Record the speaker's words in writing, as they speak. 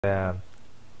the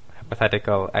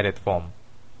hypothetical edit form.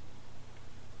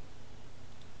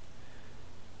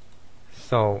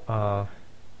 So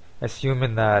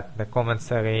assuming that the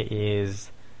comments array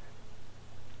is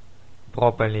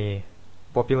properly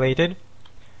populated,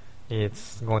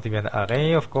 it's going to be an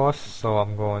array, of course, so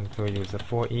I'm going to use a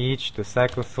for each to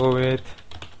cycle through it.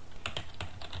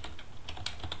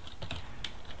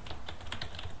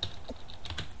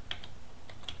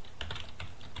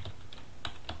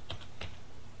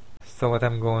 So what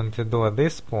I'm going to do at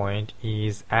this point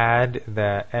is add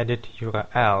the edit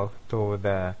URL to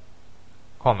the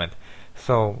comment.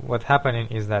 So what's happening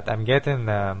is that I'm getting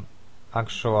the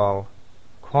actual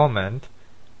comment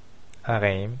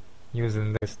array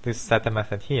using this setter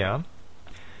method here,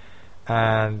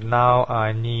 and now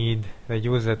I need the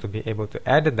user to be able to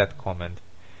edit that comment.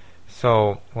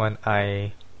 So when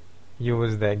I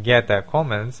use the getter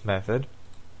comments method,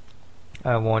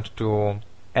 I want to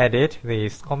edit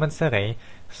this comments array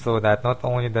so that not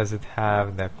only does it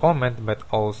have the comment but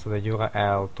also the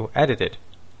URL to edit it.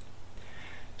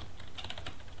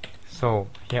 So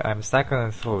here I'm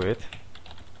cycling through it,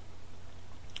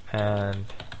 and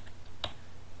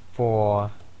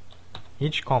for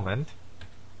each comment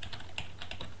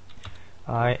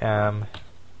I am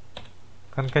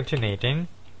concatenating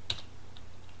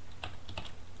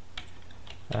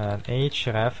an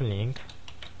href link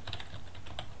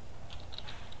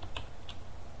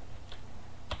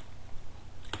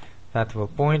that will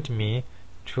point me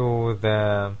to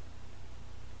the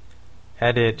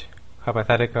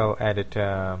hypothetical edit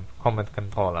comment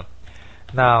controller.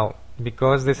 Now,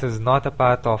 because this is not a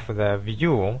part of the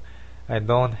view, I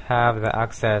don't have the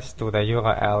access to the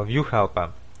URL view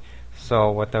helper.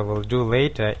 So what I will do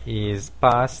later is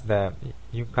pass the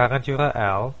current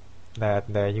URL that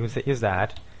the user is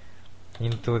at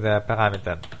into the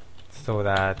parameter, so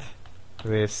that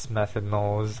this method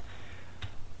knows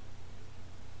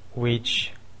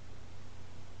which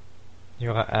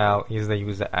URL is the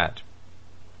user at.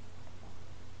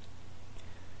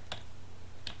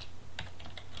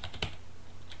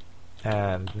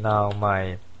 And now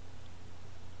my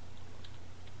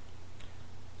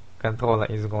controller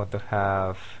is going to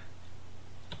have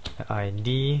an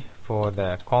ID for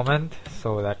the comment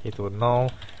so that it would know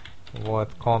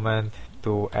what comment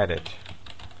to edit.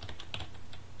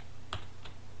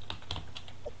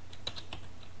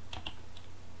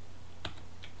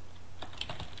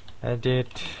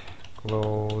 Edit,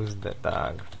 close the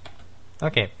tag.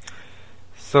 Okay,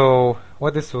 so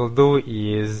what this will do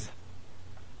is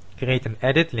create an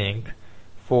edit link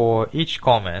for each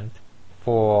comment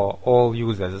for all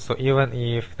users. So even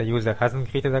if the user hasn't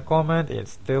created a comment,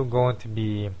 it's still going to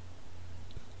be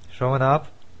shown up,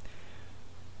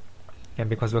 and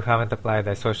because we haven't applied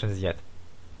the assertions yet.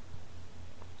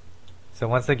 So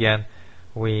once again,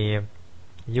 we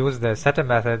use the setter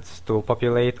methods to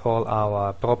populate all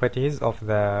our properties of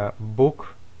the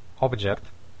book object,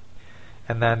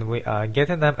 and then we are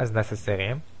getting them as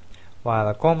necessary, while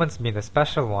the comments being a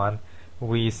special one,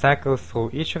 we cycle through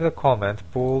each of the comments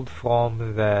pulled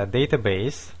from the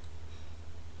database,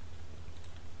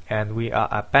 and we are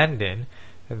appending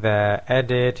the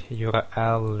edit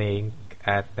URL link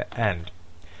at the end.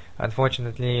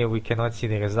 Unfortunately, we cannot see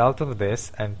the result of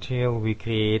this until we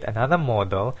create another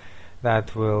model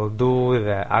that will do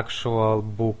the actual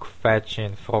book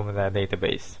fetching from the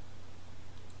database.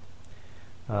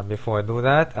 Before I do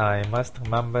that, I must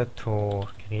remember to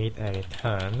create a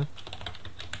return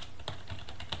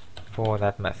for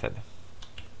that method.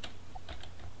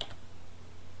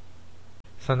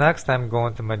 So next I'm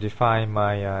going to modify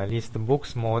my list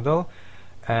books model,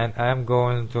 and I'm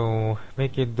going to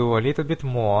make it do a little bit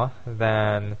more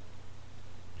than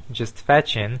just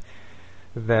fetching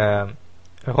the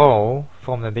row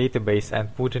from the database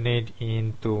and putting it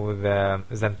into the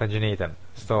Zend paginator.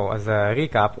 So as a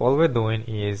recap, all we're doing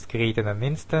is creating an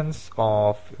instance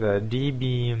of the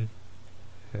DB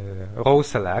row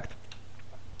select,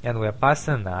 and we're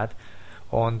passing that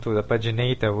onto the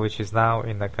paginator, which is now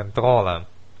in the controller,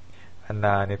 and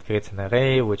then it creates an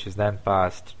array which is then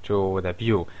passed to the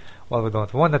view. Well, we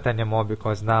don't want that anymore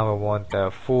because now we want a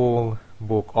full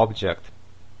book object.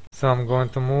 So I'm going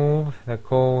to move the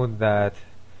code that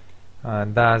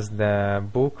does the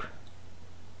book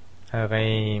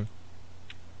array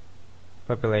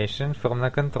population from the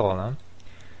controller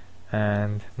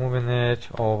and moving it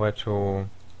over to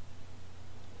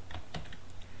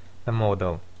the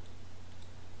model.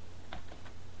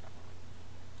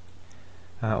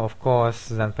 Of course,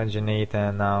 Zend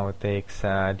paginator now takes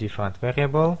a different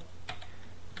variable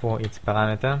for its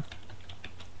parameter,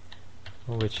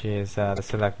 which is the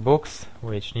select books,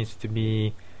 which needs to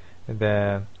be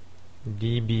the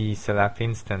DB select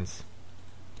instance.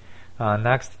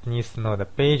 Next, it needs to know the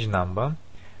page number,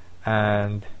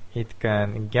 and it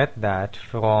can get that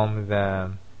from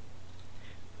the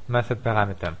method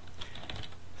parameter.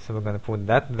 So we're going to put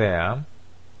that there.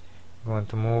 We're going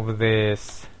to move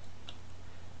this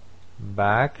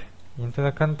back into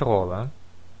the controller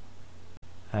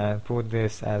and put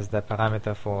this as the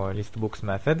parameter for listBooks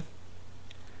method.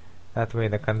 That way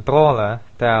the controller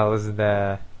tells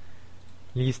the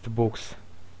listBooks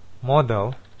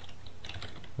model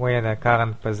where the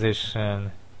current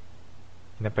position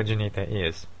in the paginator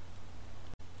is.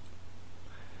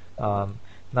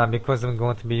 Now, because I'm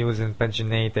going to be using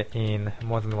paginator in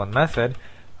more than one method,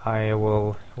 I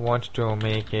will want to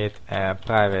make it a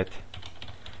private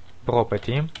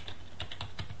property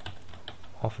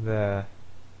of the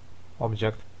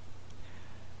object.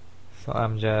 So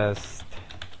I'm just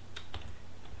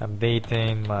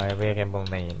updating my variable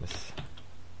names.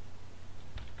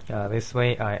 This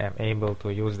way I am able to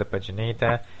use the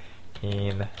paginator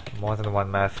in more than one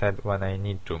method when I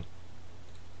need to.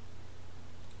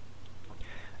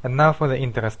 And now for the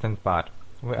interesting part.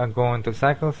 We are going to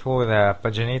cycle through the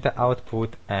paginator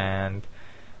output and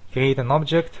create an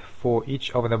object for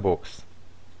each of the books.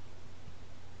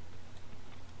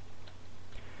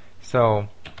 So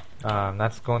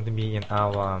that's going to be in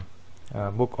our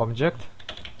book object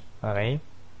array,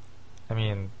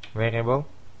 variable,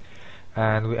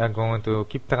 and we are going to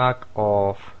keep track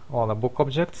of all the book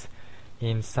objects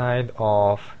inside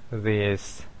of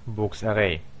this books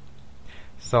array.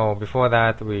 So before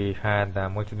that we had a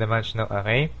multidimensional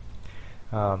array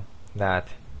that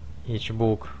each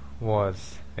book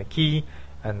was a key,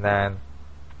 and then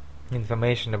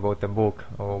information about the book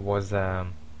was a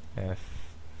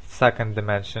second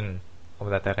dimension of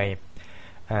that array.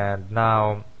 And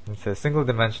now it's a single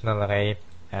dimensional array,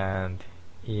 and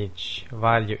each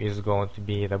value is going to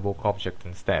be the book object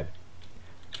instead.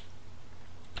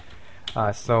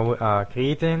 So we are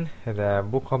creating the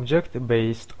book object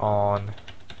based on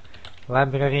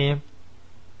library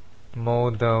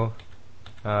model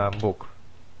book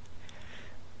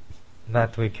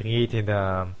that we created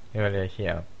earlier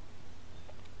here,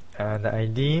 and the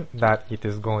ID that it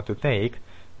is going to take,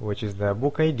 which is the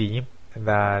book ID,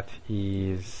 that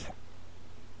is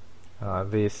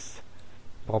this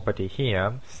property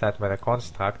here set by the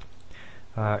construct,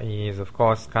 is of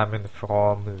course coming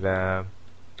from the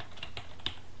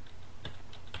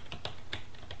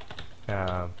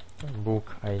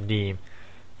book ID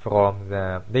from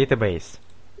the database.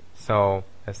 So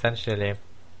essentially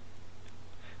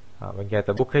we get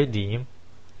a book ID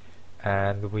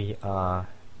and we are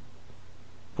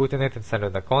putting it inside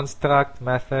of the construct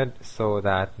method so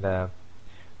that the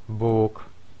book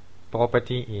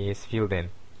property is filled in.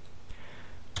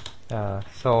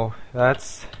 So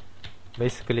that's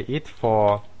basically it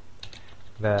for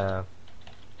the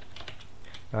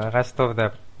rest of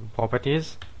the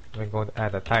properties. We're going to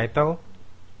add a title,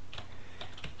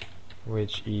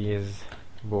 which is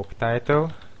book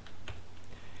title,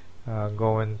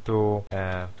 going to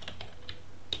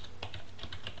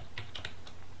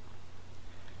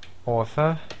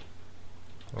author,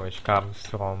 which comes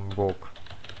from book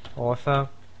author,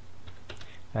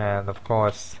 and of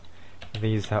course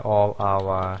these are all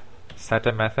our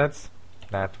setter methods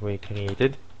that we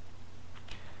created.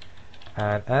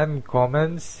 And add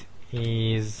comments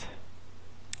is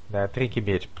the tricky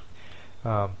bit.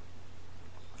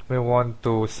 We want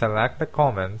to select the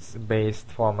comments based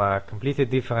from a completely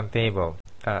different table.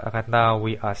 Right now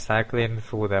we are cycling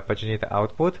through the paginator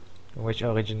output, which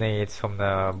originates from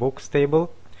the books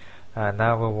table.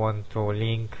 Now we want to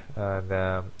link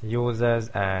the users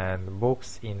and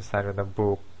books inside of the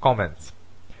book comments.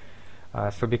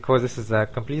 So because this is a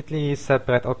completely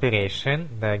separate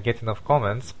operation, the getting of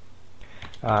comments,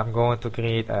 I'm going to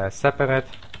create a separate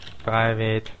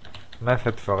private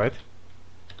method for it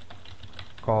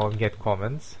called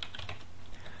getComments,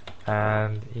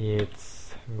 and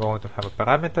it's going to have a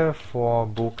parameter for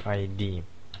book ID,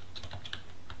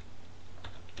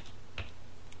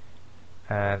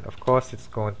 and of course it's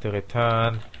going to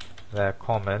return the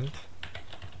comment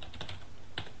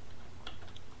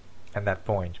at that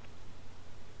point.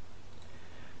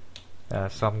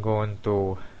 So I'm going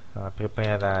to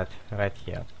prepare that right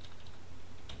here.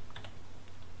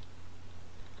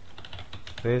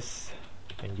 This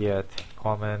get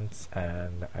comments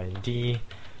and ID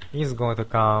is going to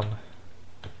come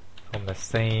from the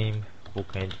same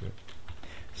book ID.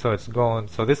 So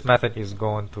this method is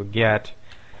going to get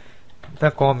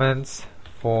the comments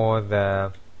for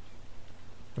the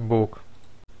book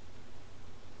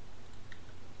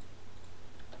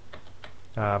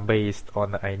based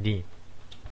on the ID.